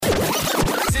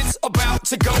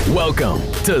Welcome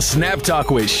to Snap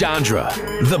Talk with Chandra,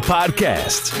 the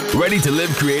podcast. Ready to live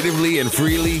creatively and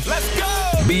freely? Let's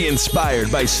go! Be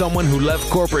inspired by someone who left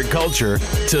corporate culture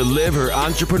to live her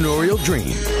entrepreneurial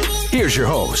dream. Here's your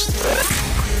host,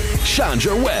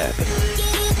 Chandra Webb.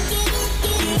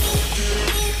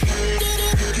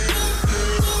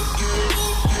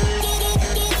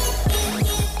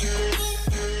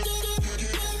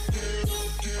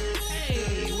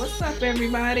 Hey, what's up,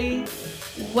 everybody?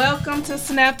 Welcome to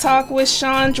Snap Talk with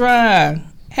Chandra.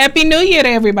 Happy New Year to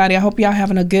everybody. I hope y'all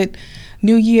having a good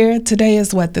New Year. Today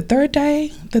is what, the third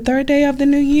day of the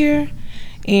new year.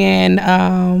 And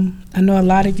I know a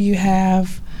lot of you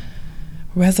have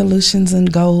resolutions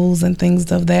and goals and things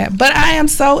of that. But I am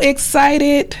so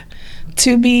excited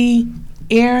to be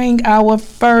airing our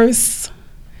first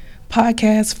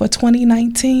podcast for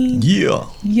 2019. Yeah.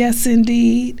 Yes,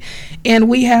 indeed. And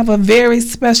we have a very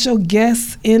special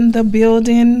guest in the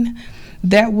building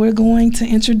that we're going to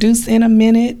introduce in a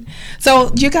minute.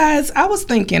 So, you guys, I was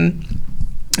thinking,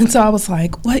 and so I was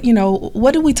like, what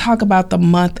do we talk about the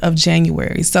month of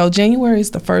January? So January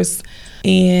is the first,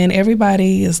 and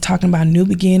everybody is talking about new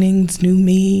beginnings, new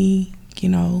me,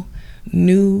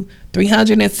 new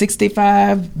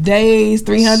 365 days,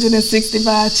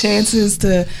 365 chances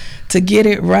to get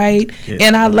it right. Yeah.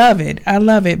 And I love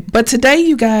it. But today,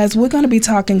 you guys, we're going to be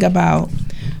talking about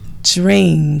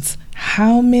dreams.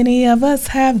 How many of us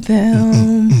have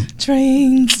them?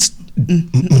 Dreams.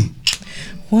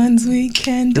 Ones we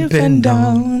can depend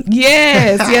on.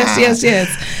 Yes.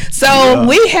 So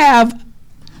we have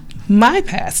my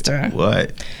pastor.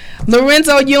 What?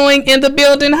 Lorenzo Ewing in the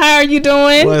building. How are you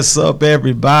doing? What's up,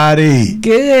 everybody?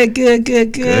 Good. Good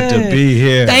to be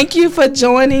here. Thank you for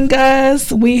joining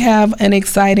us. We have an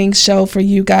exciting show for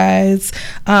you guys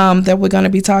that we're going to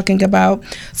be talking about.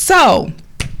 So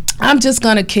I'm just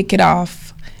going to kick it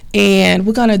off, and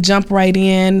we're going to jump right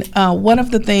in. One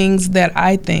of the things that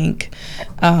I think,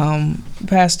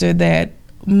 Pastor, that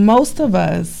most of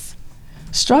us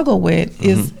struggle with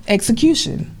is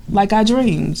execution. Like our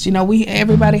dreams,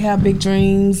 everybody have big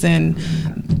dreams, and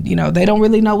they don't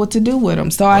really know what to do with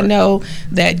them. So right. I know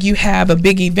that you have a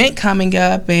big event coming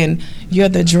up, and you're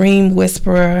the dream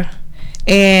whisperer,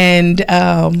 and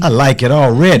I like it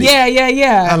already.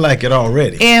 Yeah. I like it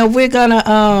already, and we're gonna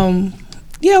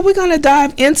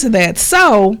dive into that.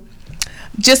 So,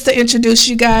 just to introduce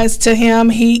you guys to him,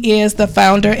 he is the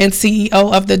founder and CEO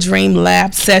of the Dream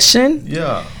Lab Session.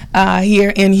 Yeah.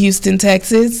 Here in Houston,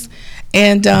 Texas.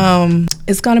 And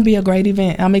it's going to be a great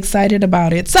event. I'm excited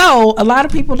about it. So a lot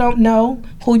of people don't know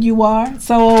who you are.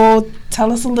 So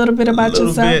tell us a little bit about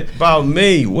yourself. A little bit about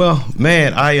me. Well,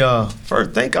 man, I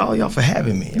first thank all y'all for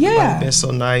having me. Everybody's been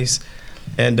so nice.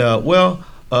 And,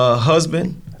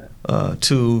 husband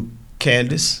to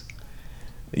Candace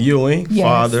Ewing,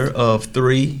 father of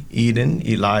 3, Eden,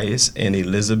 Elias, and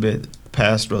Elizabeth,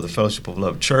 pastor of the Fellowship of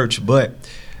Love Church. But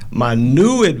my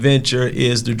new adventure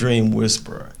is the Dream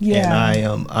Whisperer,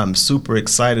 and I'm super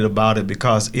excited about it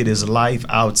because it is life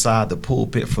outside the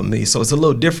pulpit for me. So it's a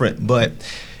little different, but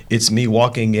it's me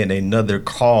walking in another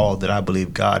call that I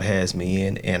believe God has me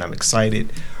in, and I'm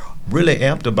excited, really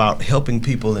amped about helping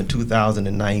people in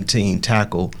 2019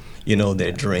 tackle,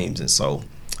 their dreams. And so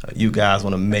you guys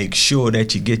want to make sure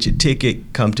that you get your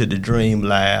ticket, come to the Dream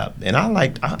Lab, and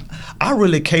I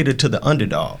really cater to the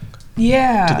underdog.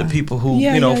 Yeah. To the people who,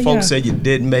 folks said you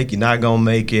didn't make, you're not going to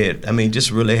make it. I mean,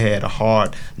 just really had a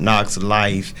hard knocks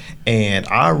life. And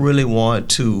I really want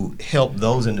to help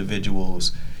those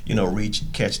individuals,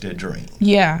 catch their dream.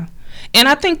 Yeah. And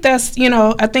I think that's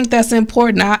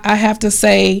important. I have to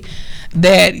say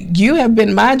that you have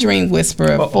been my dream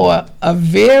whisperer for a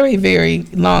very, very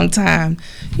long time.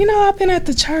 I've been at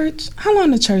the church. How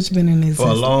long the church been in existence?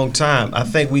 For a long time. I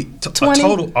think a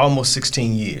total almost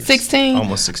 16 years. 16?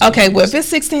 Almost 16 Okay, years. Well, if it's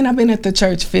 16, I've been at the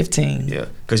church 15. Yeah,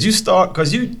 because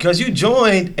you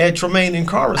joined at Tremaine and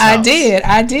Cara's house. I did.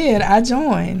 I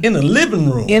joined. In the living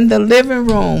room. In the living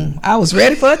room. I was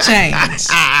ready for a change.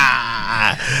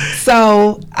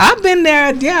 So I've been there,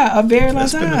 a very long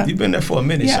time. You've been there for a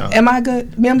minute, Sean. Am I a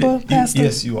good member, Pastor?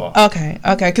 Yes, you are. Okay,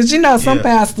 because some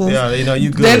pastors,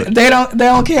 you good. They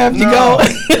don't care if you go.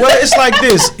 Well, it's like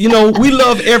this, we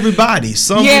love everybody.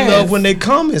 Some we love when they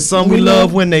come, and some we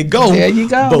love when they go. There you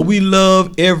go. But we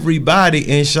love everybody,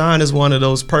 and Sean is one of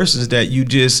those persons that you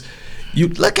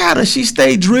look at her. She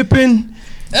stayed dripping.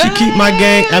 She keep my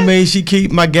game. I mean, she keep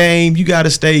my game. You gotta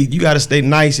stay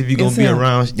nice if you're gonna be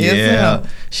around. Yeah,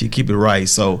 she keep it right.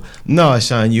 So no,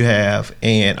 Sean, you have,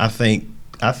 and I think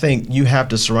you have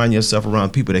to surround yourself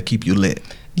around people that keep you lit.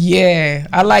 Yeah,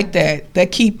 I like that.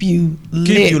 That keep you lit.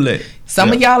 Keep you lit.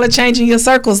 Some of y'all are changing your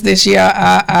circles this year.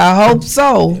 I hope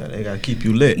so. Yeah, they got to keep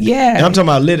you lit. Yeah. And I'm talking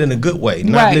about lit in a good way.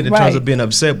 Not lit in terms of being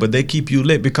upset, but they keep you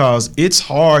lit because it's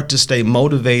hard to stay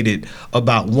motivated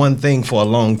about one thing for a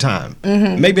long time.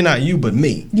 Maybe not you, but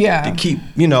me. Yeah. To keep,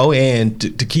 and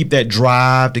to keep that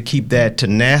drive, to keep that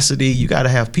tenacity, you got to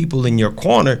have people in your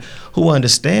corner who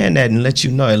understand that and let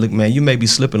you know, look, man, you may be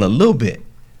slipping a little bit.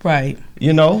 Right.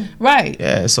 Right.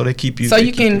 Yeah, so they keep you. So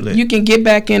you can get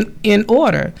back in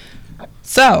order.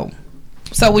 So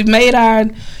we've made our,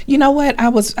 you know what, I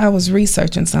was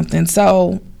researching something.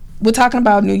 So we're talking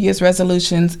about New Year's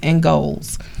resolutions and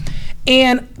goals.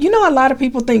 And, a lot of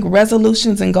people think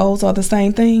resolutions and goals are the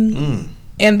same thing.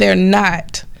 And they're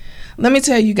not. Let me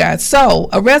tell you guys. So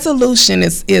a resolution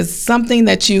is something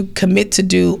that you commit to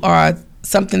do or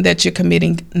something that you're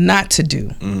committing not to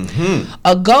do.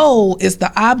 A goal is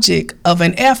the object of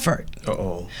an effort.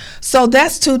 So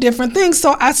that's two different things.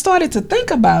 So I started to think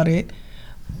about it,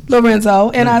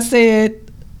 Lorenzo, and I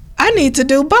said, I need to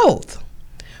do both.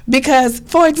 Because,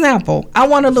 for example, I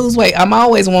want to lose weight. I'm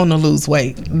always wanting to lose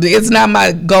weight. It's not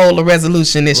my goal or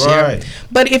resolution this year.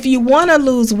 But if you want to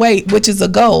lose weight, which is a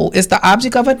goal, it's the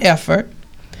object of an effort,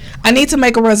 I need to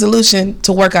make a resolution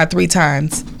to work out 3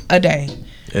 times a day.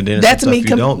 And then that's me.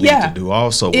 You don't need to do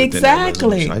also.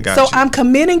 Exactly. So I'm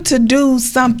committing to do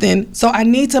something. So I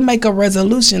need to make a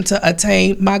resolution to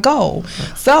attain my goal.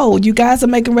 So you guys are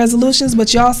making resolutions,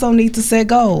 but you also need to set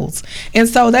goals. And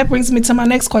so that brings me to my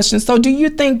next question. So do you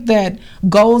think that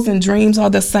goals and dreams are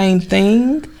the same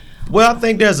thing? Well, I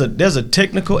think there's a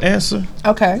technical answer.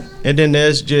 Okay. And then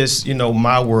there's just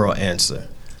my world answer.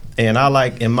 And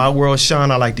in my world, Sean,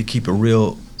 I like to keep it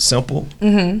real simple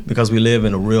because we live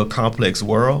in a real complex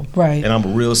world. Right. And I'm a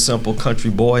real simple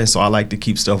country boy, and so I like to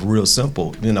keep stuff real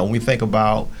simple. When we think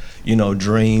about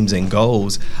dreams and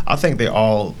goals, I think they're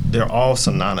all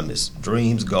synonymous.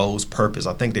 Dreams, goals, purpose.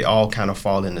 I think they all kind of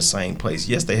fall in the same place.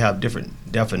 Yes, they have different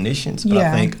definitions, but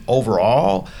I think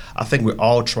overall, we're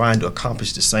all trying to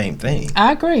accomplish the same thing.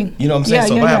 I agree. You know what I'm saying?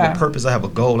 So if I have a purpose, I have a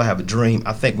goal, I have a dream,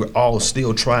 I think we're all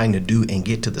still trying to do and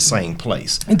get to the same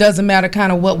place. It doesn't matter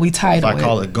kind of what we title it. If I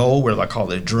call it a goal, whether I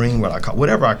call it a dream,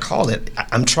 whatever I call it,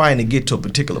 I'm trying to get to a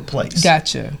particular place.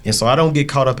 Gotcha. And so I don't get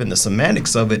caught up in the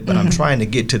semantics of it, but I'm trying to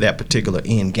get to that particular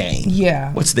end game.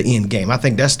 Yeah. What's the end game? I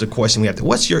think that's the question we have to.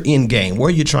 What's your end game? Where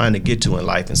are you trying to get to in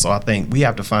life? And so I think we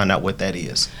have to find out what that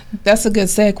is. That's a good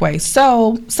segue.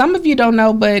 So some of you don't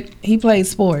know, but he played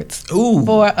sports. Ooh.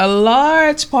 For a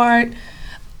large part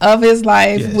of his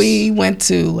life. Yes. We went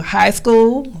to high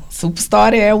school,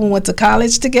 superstar there. We went to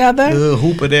college together.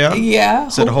 Hooper there. Yeah.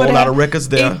 Set a whole lot of records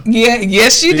there.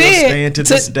 Yes, you did. Staying to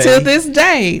this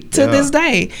day. To this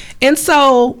day. And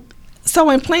so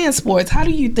in playing sports, how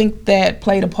do you think that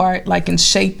played a part, like in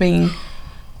shaping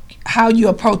how you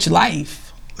approach life?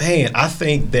 Man, I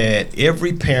think that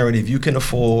every parent, if you can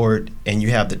afford and you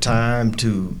have the time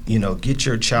to, get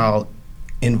your child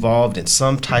involved in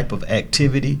some type of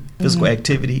activity, physical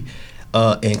activity,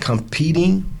 and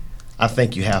competing, I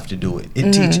think you have to do it.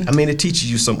 It teaches you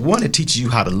it teaches you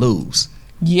how to lose.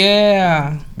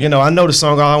 Yeah. I know the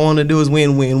song, all I want to do is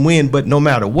win, win, win, but no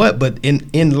matter what, but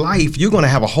in life, you're going to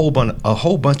have a whole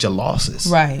bunch of losses.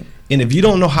 Right. And if you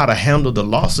don't know how to handle the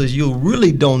losses, you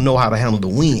really don't know how to handle the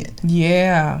win.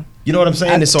 Yeah. You know what I'm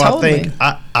saying? And so totally.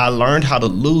 I think I learned how to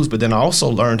lose, but then I also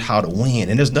learned how to win.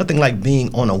 And there's nothing like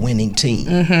being on a winning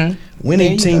team.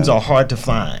 Winning teams are hard to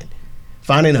find.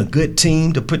 Finding a good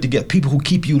team to put together, people who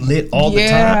keep you lit all the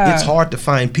time. It's hard to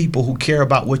find people who care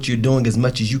about what you're doing as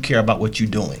much as you care about what you're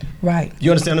doing. Right.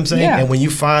 You understand what I'm saying? Yeah. And when you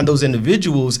find those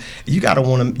individuals, you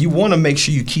want to make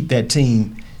sure you keep that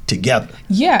team together.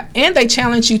 Yeah, and they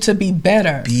challenge you to be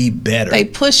better. Be better. They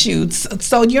push you.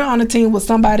 So you're on a team with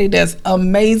somebody that's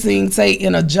amazing, say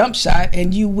in a jump shot,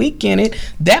 and you weak in it.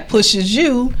 That pushes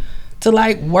you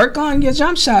to work on your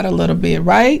jump shot a little bit,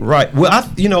 right? Right. Well,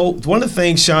 one of the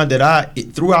things, Sean, that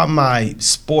throughout my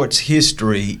sports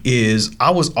history is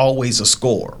I was always a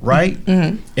scorer, right?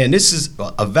 And this is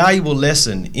a valuable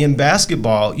lesson in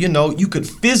basketball. You could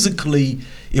physically,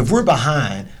 if we're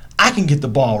behind, I can get the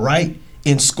ball right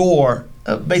and score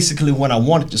basically when I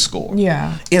wanted to score.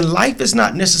 Yeah. In life, it's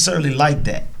not necessarily like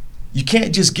that. You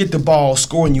can't just get the ball,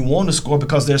 score, and you want to score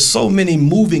because there's so many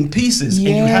moving pieces, and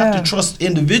you have to trust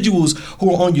individuals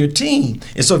who are on your team.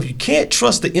 And so if you can't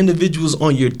trust the individuals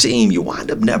on your team, you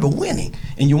wind up never winning,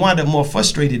 and you wind up more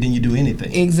frustrated than you do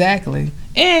anything. Exactly.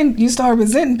 And you start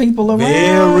resenting people around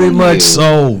Very much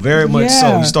so. Very much so.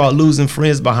 Yeah. You start losing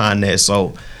friends behind that.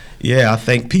 So, Yeah, I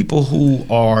think people who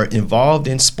are involved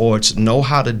in sports know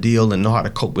how to deal and know how to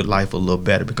cope with life a little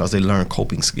better because they learn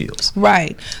coping skills.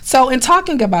 Right. So in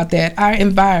talking about that, our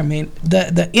environment,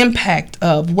 the impact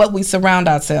of what we surround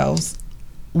ourselves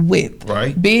with,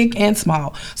 right, big and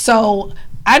small. So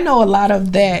I know a lot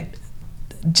of that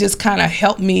just kind of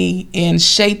helped me in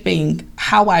shaping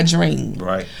how I dream.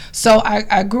 Right. So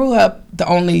I grew up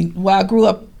I grew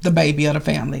up the baby of the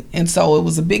family, and so it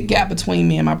was a big gap between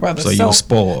me and my brother. So you were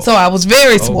spoiled. So I was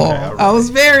very spoiled. Okay, right. I was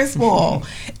very spoiled,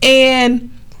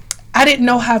 and I didn't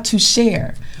know how to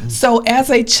share. So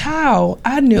as a child,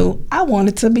 I knew I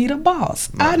wanted to be the boss.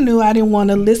 Right. I knew I didn't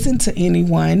want to listen to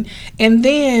anyone, and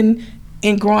then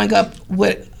in growing up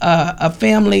with a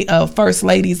family of first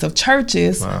ladies of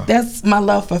churches, wow, that's my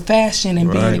love for fashion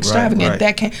and being extravagant. Right.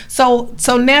 That came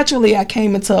so naturally. I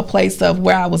came into a place of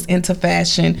where I was into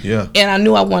fashion, yeah, and I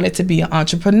knew I wanted to be an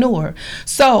entrepreneur.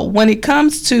 So when it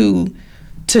comes to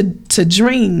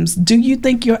dreams, do you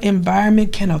think your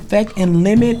environment can affect and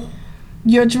limit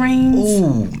your dreams?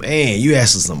 Ooh, man, you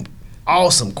asking some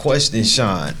awesome question,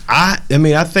 Sean. I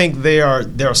mean, I think there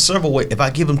are several ways. If I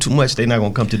give them too much, they're not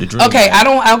gonna come to the dream. Okay, I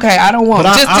don't want.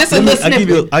 Just a little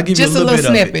snippet. I'll give you a little bit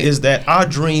of it. Is that our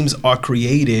dreams are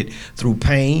created through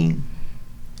pain.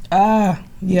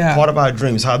 Yeah. Part of our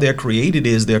dreams, how they're created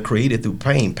is they're created through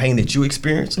pain that you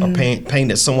experience, or pain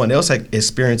that someone else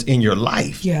experienced in your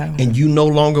life. Yeah. And you no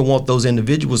longer want those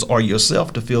individuals or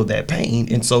yourself to feel that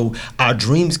pain, and so our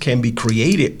dreams can be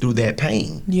created through that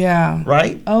pain. Yeah.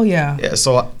 Right. Oh yeah. Yeah.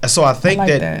 So I think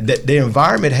like that the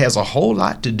environment has a whole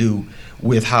lot to do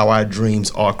with how our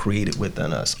dreams are created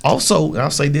within us. Also, and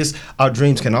I'll say this, our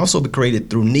dreams can also be created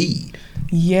through need.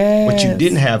 Yes. What you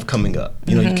didn't have coming up.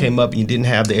 You know, you came up and you didn't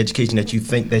have the education that you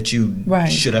think that you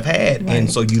should have had. Right.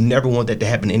 And so you never want that to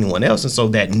happen to anyone else. And so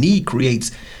that need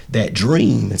creates that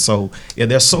dream. And so, yeah,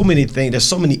 there's so many things, there's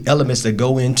so many elements that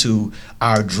go into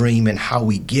our dream and how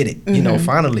we get it. You know,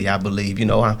 finally, I believe, I'm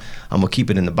going to keep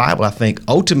it in the Bible. I think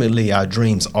ultimately our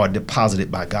dreams are deposited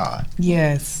by God.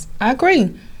 Yes, I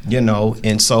agree.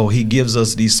 And so he gives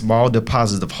us these small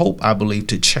deposits of hope, I believe,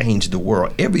 to change the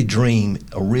world. Every dream,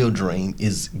 a real dream,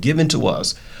 is given to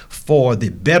us for the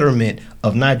betterment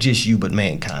of not just you, but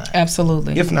mankind.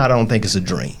 Absolutely. If not, I don't think it's a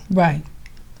dream. Right.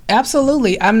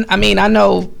 Absolutely. I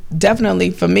know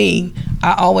definitely for me,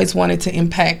 I always wanted to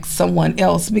impact someone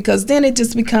else, because then it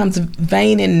just becomes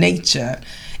vain in nature.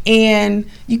 And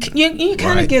you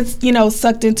kind of get,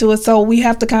 sucked into it. So we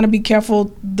have to kind of be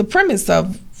careful the premise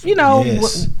of,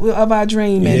 of our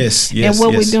dream and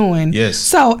what we're doing. Yes.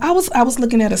 So I was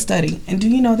looking at a study, and do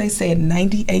you know they said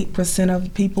 98%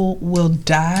 of people will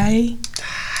die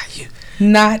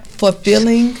not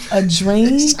fulfilling a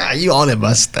dream? You on it,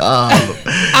 my stuff.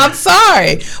 I'm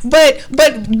sorry,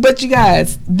 but you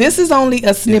guys, this is only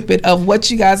a snippet of what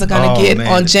you guys are gonna get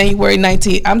on January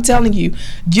 19th. I'm telling you,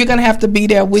 you're gonna have to be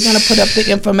there. We're gonna put up the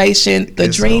information, the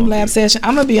Dream Lab session.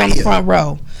 I'm gonna be on the front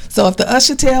row. So if the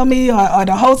usher tell me or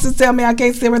the hostess tell me I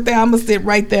can't sit right there, I'm gonna sit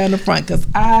right there in the front, because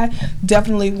I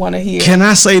definitely want to hear. Can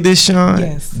I say this, Sean?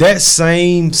 Yes. That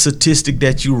same statistic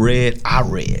that you read, I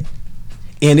read.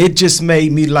 And it just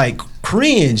made me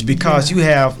cringe, because you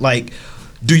have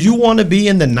do you want to be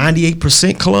in the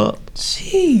 98% club?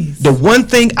 Jeez. The one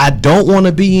thing I don't want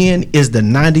to be in is the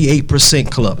 98%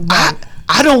 club. Right.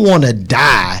 I don't want to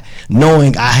die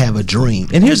knowing I have a dream.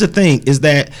 And here's the thing is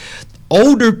that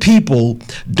older people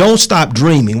don't stop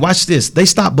dreaming. Watch this. They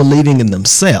stop believing in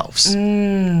themselves.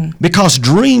 Because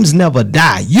dreams never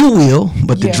die. You will,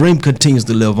 but the dream continues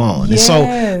to live on. Yes.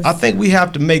 And so I think we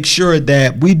have to make sure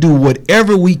that we do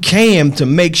whatever we can to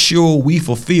make sure we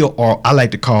fulfill, or I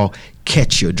like to call,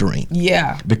 catch your dream.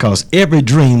 Yeah. Because every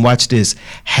dream, watch this,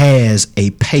 has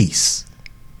a pace.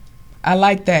 I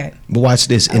like that. But watch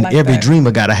this, and every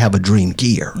dreamer got to have a dream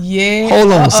gear. Yeah.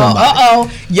 Hold on,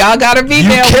 somebody. Y'all got to be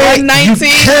there. 119.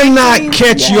 You cannot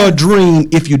catch your dream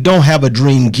if you don't have a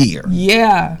dream gear.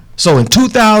 Yeah. So in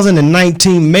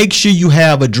 2019, make sure you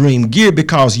have a dream gear,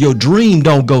 because your dream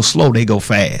don't go slow, they go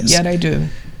fast. Yeah, they do.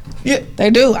 Yeah, they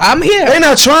do. I'm here. They're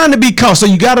not trying to be caught, so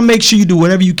you got to make sure you do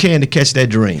whatever you can to catch that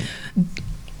dream.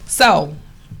 So,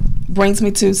 brings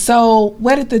me to,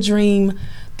 where did the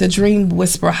dream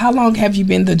whisperer, how long have you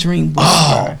been the dream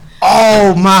whisperer?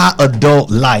 All my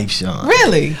adult life, Sean.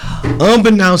 Really?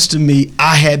 Unbeknownst to me,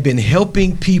 I had been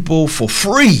helping people for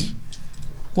free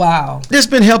Wow. Just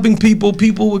been helping people.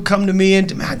 People would come to me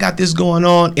and, man, I got this going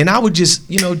on. And I would just,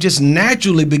 just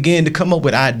naturally begin to come up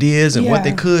with ideas and what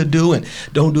they could do and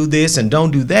don't do this and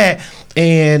don't do that.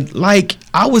 And like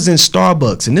I was in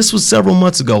Starbucks, and this was several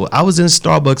months ago. I was in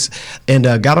Starbucks and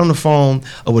got on the phone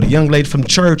with a young lady from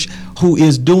church who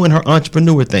is doing her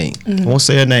entrepreneur thing. I won't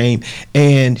say her name.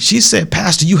 And she said,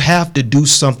 Pastor, you have to do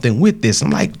something with this.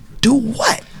 I'm like, do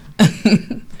what?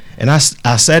 And I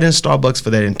sat in Starbucks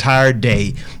for that entire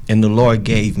day, and the Lord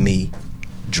gave me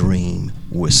Dream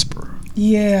Whisperer.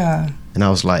 Yeah. And I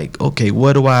was like, okay,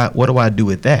 what do I do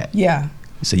with that? Yeah.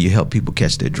 So you help people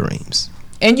catch their dreams.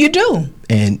 And you do.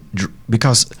 And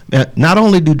because not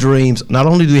only do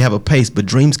we have a pace, but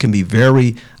dreams can be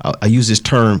very, I use this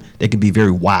term, they can be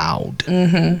very wild.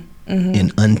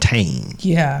 And untamed.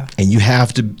 Yeah. And you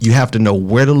have to know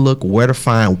where to look, where to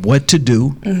find, what to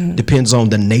do. Depends on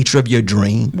the nature of your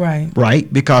dream. Right?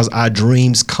 Because our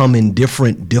dreams come in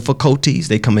different difficulties.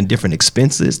 They come in different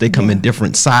expenses. They come in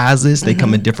different sizes. They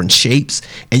come in different shapes.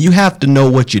 And you have to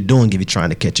know what you're doing if you're trying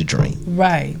to catch a dream.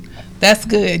 Right. That's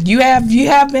good. You have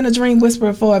been a dream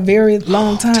whisperer for a very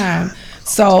long time.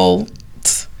 So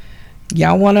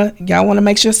y'all wanna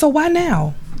make sure. So why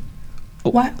now?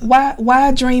 Why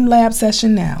a Dream Lab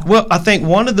session now? Well, I think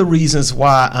one of the reasons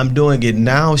why I'm doing it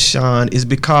now, Sean, is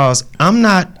because I'm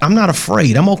not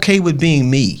afraid. I'm okay with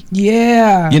being me.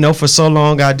 Yeah. For so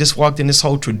long I just walked in this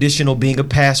whole traditional being a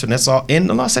pastor, and that's all. And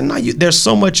the Lord said, no, there's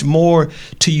so much more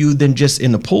to you than just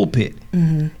in the pulpit.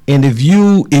 And if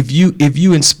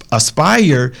you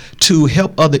aspire to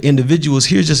help other individuals,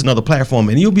 here's just another platform,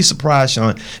 and you'll be surprised,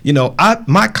 Sean.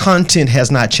 My content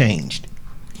has not changed.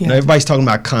 Everybody's talking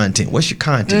about content. What's your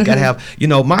content? You gotta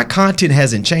have, my content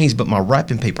hasn't changed, but my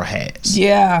wrapping paper has.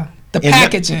 Yeah. The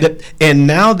packaging. And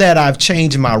now that I've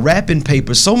changed my wrapping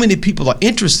paper, so many people are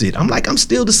interested. I'm like, I'm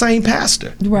still the same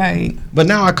pastor. Right. But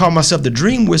now I call myself the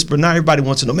Dream Whisperer. Now everybody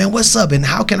wants to know, man, what's up? And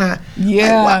how can I?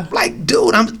 Yeah. Like,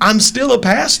 dude, I'm still a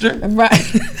pastor.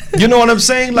 Right. You know what I'm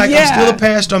saying? Like, I'm still a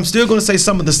pastor. I'm still going to say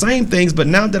some of the same things. But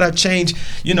now that I've changed,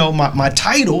 my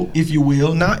title, if you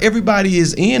will, now everybody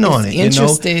is in on it.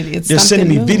 Interested. They're sending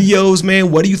me videos,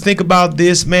 man. What do you think about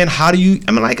this, man? How do you?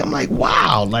 I'm like,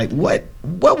 wow. Like,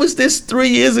 what was this 3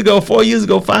 years ago, 4 years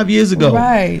ago, 5 years ago?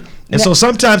 Right. And so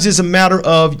sometimes it's a matter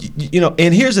of,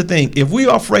 and here's the thing. If we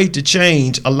are afraid to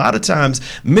change, a lot of times,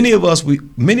 many of us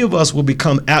will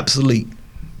become obsolete.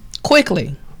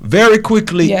 Quickly. Very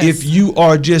quickly, if you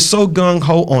are just so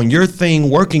gung-ho on your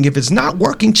thing working. If it's not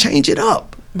working, change it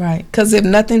up. Right. Because if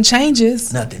nothing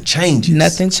changes. Nothing changes.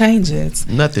 Nothing changes.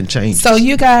 Nothing changes. So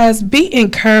you guys be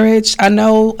encouraged. I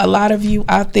know a lot of you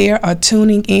out there are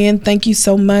tuning in. Thank you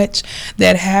so much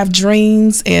that have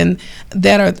dreams and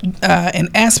that are and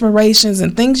aspirations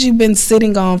and things you've been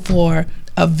sitting on for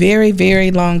a very, very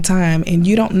long time, and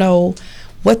you don't know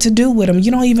what to do with them. You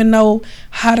don't even know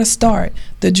how to start.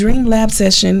 The Dream Lab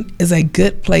session is a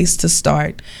good place to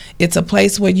start. It's a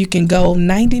place where you can go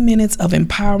 90 minutes of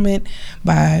empowerment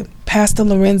by Pastor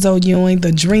Lorenzo Ewing,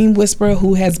 the Dream Whisperer,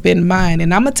 who has been mine.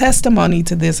 And I'm a testimony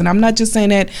to this. And I'm not just saying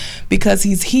that because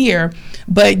he's here,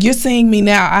 but you're seeing me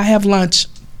now. I have launched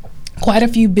quite a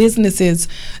few businesses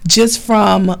just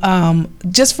for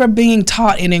being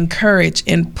taught and encouraged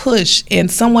and pushed, and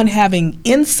someone having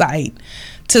insight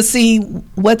to see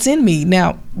what's in me.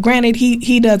 Now, granted,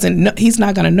 he doesn't know, he's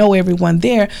not going to know everyone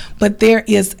there, but there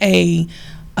is a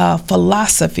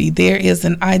philosophy, there is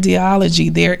an ideology,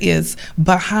 there is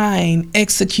behind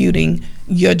executing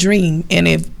your dream. And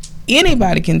if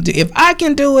anybody can do, if I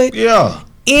can do it,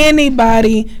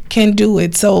 anybody can do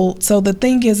it. So the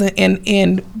thing is,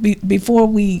 before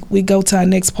we go to our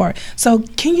next part, so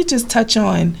can you just touch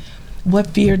on what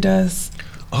fear does?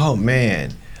 Oh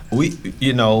man,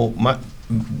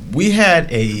 we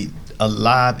had a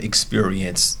live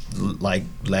experience like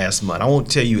last month. I won't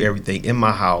tell you everything. In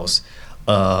my house,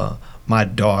 my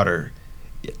daughter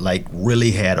like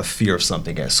really had a fear of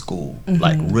something at school.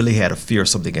 Like really had a fear of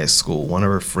something at school. One of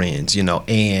her friends,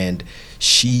 and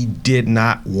she did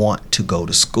not want to go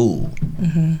to school.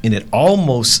 And it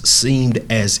almost seemed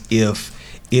as if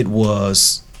it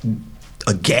was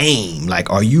a game. Like,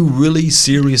 are you really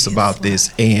serious about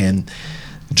this? And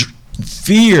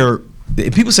fear,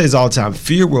 people say this all the time,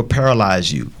 fear will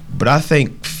paralyze you. But I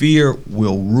think fear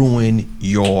will ruin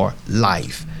your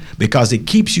life because it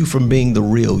keeps you from being the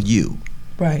real you.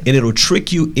 Right. And it'll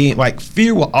trick you in. Like,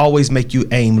 fear will always make you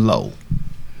aim low.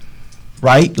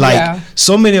 Right? Like,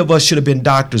 so many of us should have been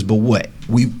doctors, but what?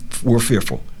 We were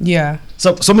fearful. Yeah.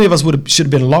 So many of us should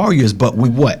have been lawyers, but we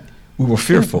what? We were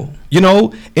fearful,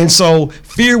 and so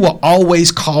fear will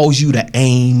always cause you to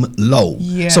aim low.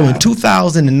 Yeah. So in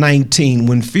 2019,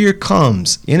 when fear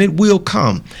comes, and it will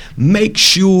come, make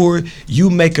sure you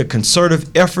make a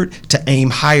concerted effort to aim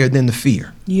higher than the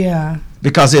fear. Yeah.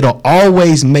 Because it'll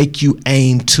always make you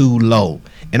aim too low.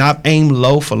 And I've aimed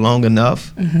low for long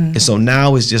enough. And so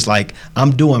now it's just like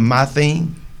I'm doing my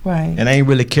thing. Right. And I ain't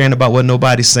really caring about what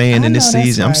nobody's saying in this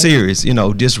season. Right. I'm serious,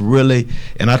 just really.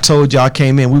 And I told y'all, I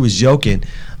came in, we was joking,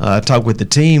 talked with the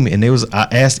team, and I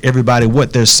asked everybody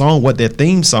what their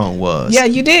theme song was. Yeah,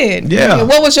 you did. Yeah.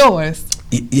 What was yours?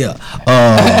 Yeah.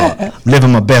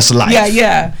 Living my best life.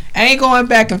 Yeah. I ain't going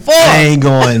back and forth.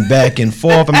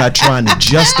 I'm not trying to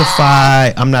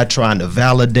justify. I'm not trying to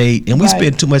validate. And we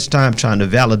spend too much time trying to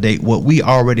validate what we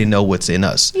already know what's in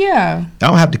us. Yeah. I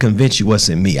don't have to convince you what's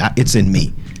in me. It's in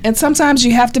me. And sometimes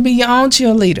you have to be your own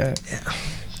cheerleader.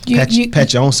 Yeah.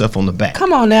 Pat your own self on the back.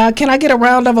 Come on now. Can I get a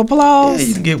round of applause? Yeah,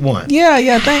 you can get one.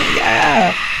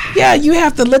 Yeah. Yeah, you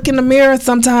have to look in the mirror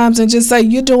sometimes and just say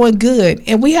you're doing good.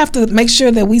 And we have to make sure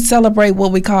that we celebrate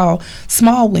what we call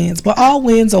small wins. But all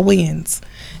wins are wins.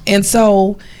 And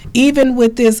so even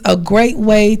with this, a great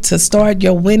way to start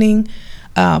your winning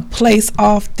place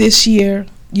off this year,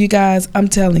 you guys, I'm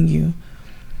telling you,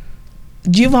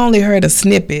 you've only heard a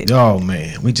snippet. Oh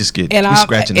man, we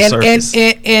scratching the surface.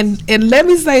 And let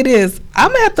me say this: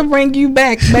 I'm gonna have to bring you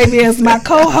back, maybe as my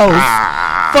co-host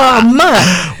for a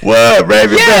month. Well,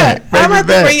 baby, back.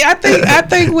 I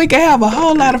think we can have a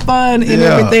whole lot of fun and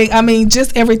everything. I mean,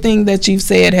 just everything that you've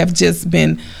said have just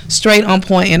been straight on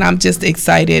point, and I'm just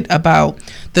excited about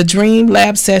the Dream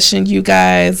Lab session, you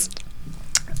guys.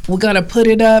 We're gonna put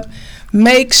it up.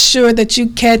 Make sure that you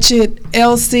catch it.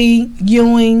 LC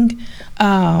Ewing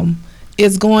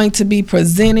is going to be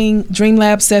presenting Dream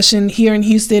Lab session here in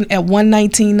Houston at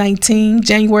 1/19/19,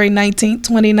 January 19th,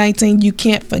 2019. You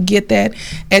can't forget that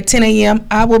at 10 a.m.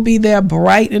 I will be there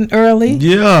bright and early.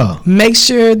 Yeah. Make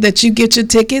sure that you get your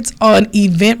tickets on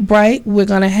Eventbrite. We're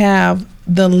going to have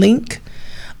the link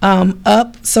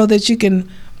up so that you can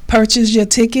purchase your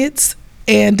tickets.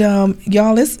 And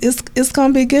y'all, it's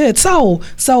going to be good. So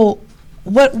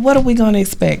what are we gonna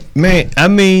expect? Man, I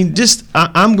mean, I'm just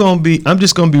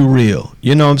gonna be real.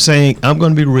 You know what I'm saying? I'm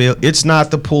gonna be real. It's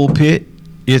not the pulpit.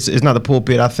 It's not the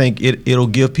pulpit. I think it'll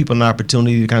give people an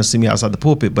opportunity to kind of see me outside the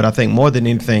pulpit. But I think more than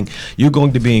anything, you're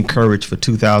going to be encouraged for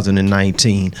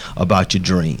 2019 about your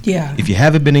dream. Yeah. If you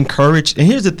haven't been encouraged, and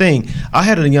here's the thing, I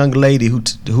had a young lady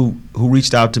who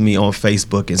reached out to me on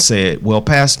Facebook and said, "Well,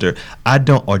 Pastor,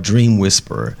 or Dream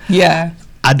Whisperer. Yeah.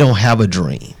 I don't have a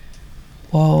dream."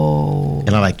 Whoa.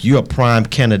 And I'm like, you're a prime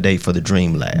candidate for the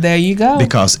Dream Lab. There you go.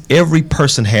 Because every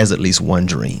person has at least one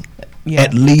dream. Yeah.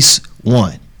 At least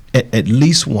one. At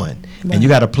least one. Right. And you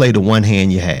got to play the one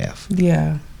hand you have.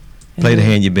 Yeah. Play the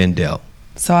hand you've been dealt.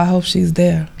 So I hope she's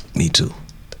there. Me too.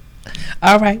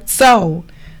 All right. So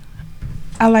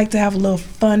I like to have a little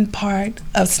fun part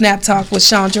of Snap Talk with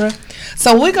Chandra.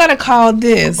 So we're going to call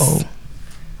this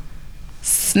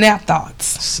Snap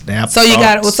Thoughts. So you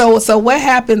got so what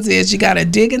happens is you got to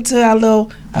dig into our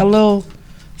little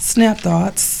Snap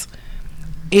Thoughts,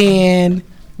 and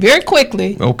very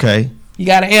quickly. Okay. You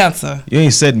got to answer. You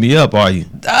ain't setting me up, are you?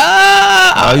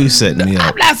 Are you setting me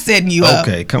up? I'm not setting you up.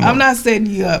 Okay, come on. I'm not setting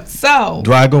you up. So.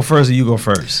 Do I go first or you go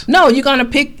first? No, you're gonna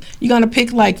pick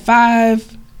like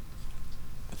five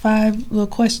little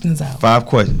questions out. 5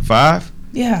 questions. 5?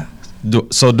 Yeah. Do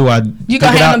I? You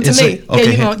gonna hand them to me?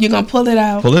 Okay. Yeah, you're gonna pull it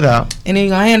out. Pull it out. And then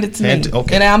you're gonna hand it to me.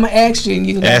 Okay. And I'm gonna ask you, and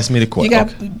you ask me the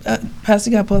question.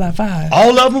 Pastor, you gotta pull out 5.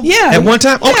 All of them? Yeah. At one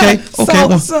time? Okay.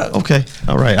 Yeah. Okay.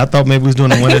 All right. I thought maybe we was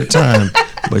doing it one at a time,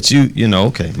 but you know.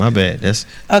 Okay. My bad. That's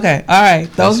okay. All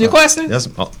right. Those are your questions. That's.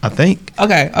 I think.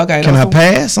 Okay. Can I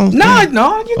pass?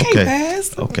 No, you can't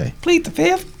pass. Okay. Plead the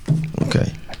 5th.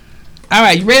 Okay. All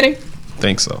right. You ready?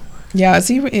 Think so. Yeah. Is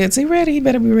he ready? He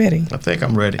better be ready. I think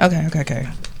I'm ready. Okay.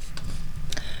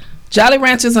 Jolly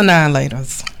Ranchers or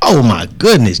 9-laters? Oh my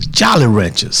goodness, Jolly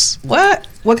Ranchers. What?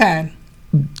 What kind?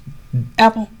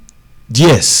 Apple?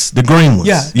 Yes, the green ones.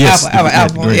 Yeah, yes,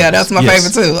 apple. Yeah, that's my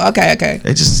favorite too. Okay.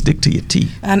 They just stick to your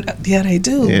teeth. Yeah, they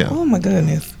do. Yeah. Oh my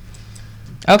goodness.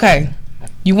 Okay,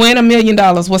 you win $1 million.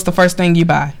 What's the first thing you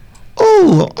buy?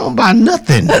 Oh, I don't buy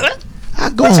nothing. What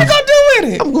you gonna do with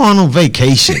it? I'm going on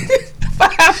vacation. For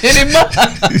how many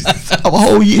months? A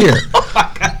whole year. Oh my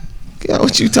God.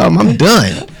 What you talking about? I'm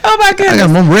done. Oh my goodness. I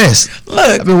got more rest.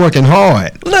 Look. I've been working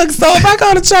hard. Look, so if I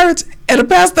go to church and the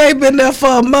pastor ain't been there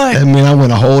for a month. I mean, I win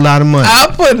a whole lot of money.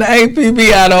 I'm putting the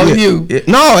APB out on you.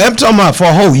 No, I'm talking about for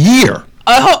a whole year.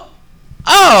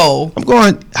 Oh. I'm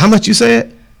going, how much you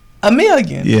said? $1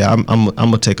 million. Yeah, I'm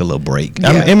gonna take a little break. Yeah.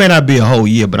 I mean, it may not be a whole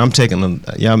year, but I'm taking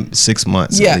 6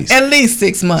 months. Yeah, at least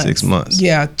 6 months. 6 months.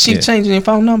 Yeah, Chief changing your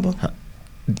phone number.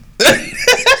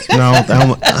 No,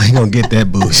 I ain't gonna get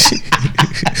that bullshit.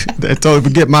 They told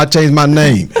me change my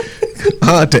name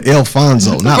to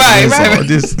Alfonso. Not right.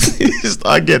 Just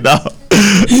I get out.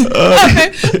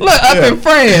 Look, up in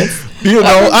France. You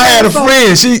know, I had a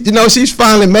friend. She's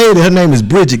finally made it. Her name is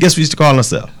Bridget. Guess what we used to call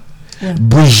herself? Yeah.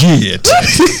 Brigitte.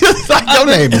 Like, your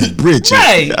name is Bridget.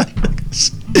 Right.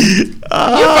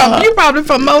 You're probably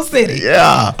from Mo City.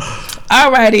 Yeah.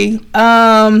 Alrighty.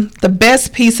 The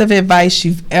best piece of advice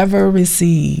you've ever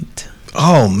received.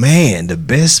 Oh man, the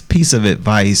best piece of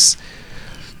advice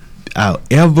I've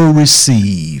ever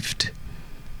received.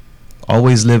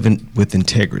 Always living with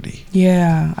integrity.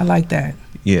 Yeah, I like that.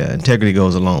 Yeah, integrity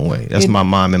goes a long way. That's my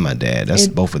mom and my dad. That's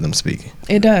both of them speaking.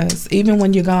 It does. Even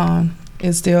when you're gone,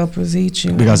 it still precedes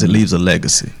you. Because it leaves a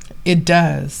legacy. It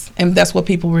does. And that's what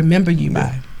people remember you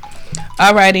by.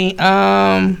 Alrighty.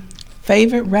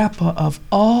 Favorite rapper of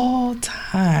all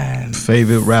time.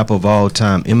 Favorite rapper of all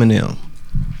time, Eminem.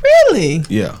 Really?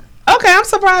 Yeah. Okay, I'm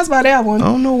surprised by that one. I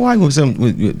don't know why. I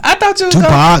thought you was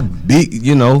Tupac, Big,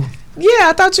 you know. Yeah,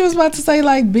 I thought you was about to say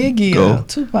like Biggie or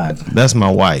Tupac. That's my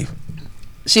wife.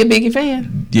 She a Biggie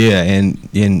fan? Yeah,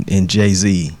 and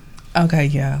Jay-Z. Okay,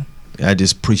 yeah. I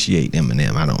just appreciate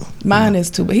Eminem. Mine is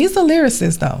too, but he's a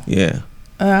lyricist though. Yeah.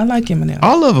 I like Eminem.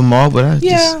 All of them are, but I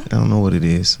don't know what it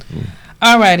is.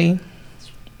 Alrighty.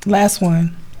 Last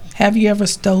one. Have you ever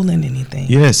stolen anything?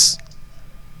 Yes.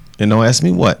 And don't ask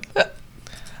me what.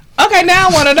 Okay, now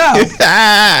I want to know.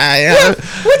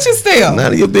 What you steal?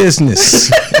 None of your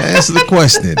business. Answer the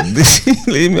question.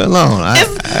 Leave me alone.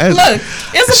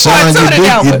 It's a part two to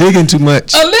that one. You're digging too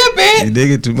much. A little bit. You're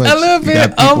digging too much. A little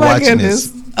bit. Oh my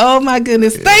goodness. Oh my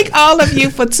goodness. Yeah. Thank all of you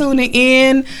for tuning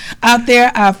in out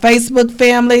there, our Facebook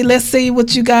family. Let's see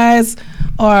what you guys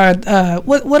are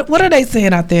what are they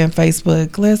saying out there in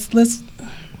Facebook? Let's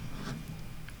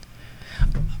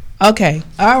Okay.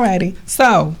 Alrighty.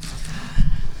 So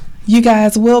you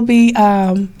guys will be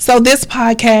so this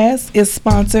podcast is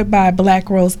sponsored by Black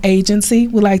Rose Agency.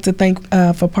 We'd like to thank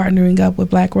for partnering up with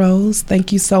Black Rose.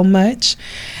 Thank you so much.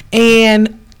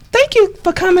 And thank you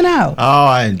for coming out. Oh,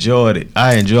 I enjoyed it.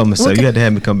 I enjoyed myself. You had to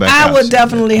have me come back. I would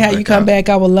definitely have you come back.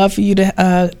 I would love for you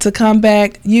to come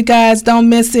back. You guys don't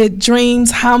miss it.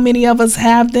 Dreams, how many of us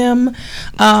have them?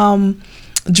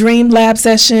 Dream Lab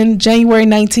session, January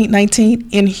 19th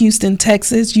in Houston,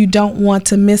 Texas. You don't want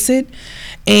to miss it.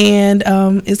 And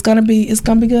it's gonna be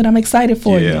good. I'm excited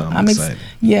for you. I'm excited.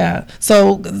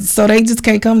 So they just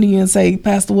can't come to you and say,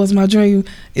 Pastor, what's my dream?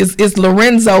 Is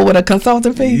Lorenzo with a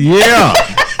consulting fee? Yeah.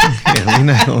 We're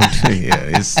not gonna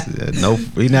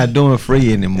we're not doing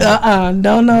free anymore.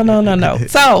 No.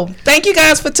 So thank you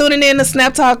guys for tuning in to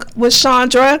Snap Talk with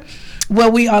Chandra, where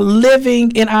we are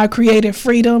living in our creative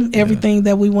freedom. Everything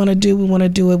that we want to do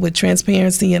it with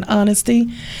transparency and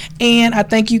honesty. And I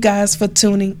thank you guys for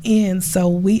tuning in. So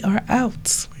we are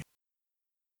out.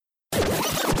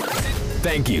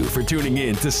 Thank you for tuning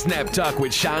in to Snap Talk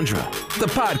with Chandra, the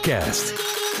podcast.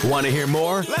 Want to hear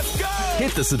more? Let's go!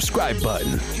 Hit the subscribe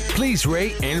button. Please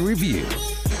rate and review.